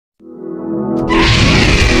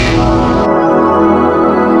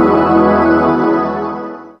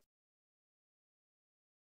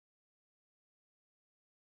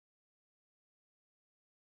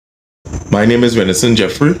My name is Renison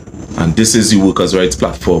Jeffrey, and this is the Workers' Rights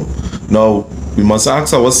Platform. Now, we must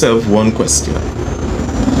ask ourselves one question.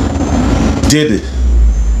 Did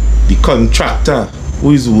the contractor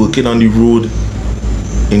who is working on the road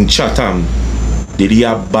in Chatham, did he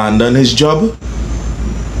abandon his job?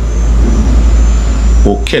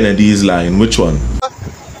 Or Kennedy is lying? Which one?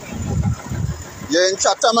 You're in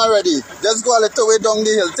Chatham already. Just go a little way down the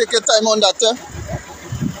hill. Take your time on that.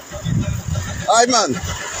 Alright, man.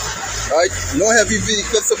 Right, no heavy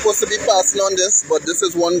vehicles supposed to be passing on this, but this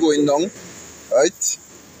is one going down. Right.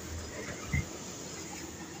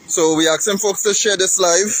 So we asking folks to share this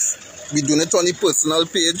live. We doing it on the personal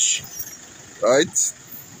page. Right.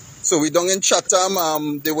 So we down in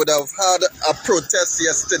Chatham. They would have had a protest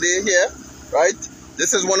yesterday here. Right.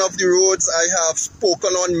 This is one of the roads I have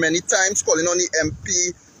spoken on many times, calling on the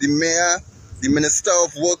MP, the mayor, the Minister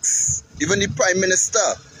of Works, even the Prime Minister.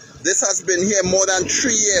 This has been here more than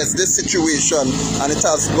 3 years, this situation, and it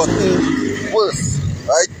has gotten worse,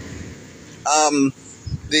 right?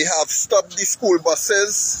 They have stopped the school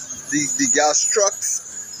buses, the gas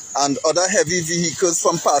trucks, and other heavy vehicles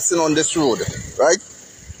from passing on this road, right?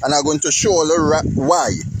 And I'm going to show you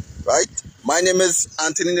why, right? My name is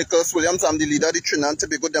Anthony Nicholas Williams. I'm the leader of the Trinidad and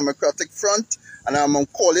Tobago Democratic Front, and I'm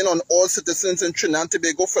calling on all citizens in Trinidad and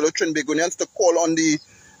Tobago, fellow Trinbagonians, to call on the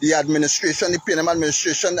administration, the PNM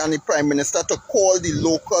administration, and the Prime Minister to call the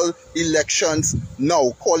local elections now.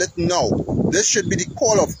 Call it now. This should be the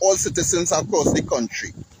call of all citizens across the country.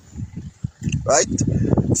 Right?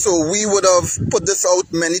 So we would have put this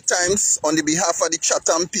out many times on the behalf of the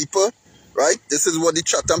Chatham people. Right? This is what the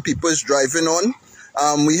Chatham people is driving on.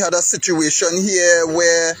 We had a situation here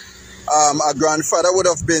where a grandfather would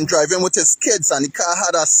have been driving with his kids, and the car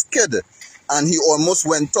had a skid, and he almost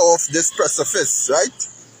went off this precipice, right?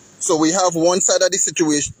 So we have one side of the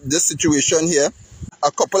situation here.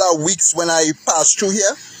 A couple of weeks when I passed through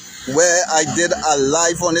here, where I did a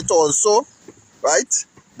live on it also, right?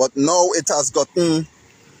 But now it has gotten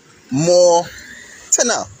more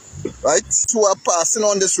thinner, right? Who are passing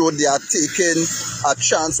on this road, they are taking a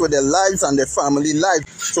chance with their lives and their family life.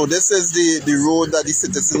 So this is the road that the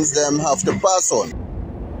citizens them have to pass on.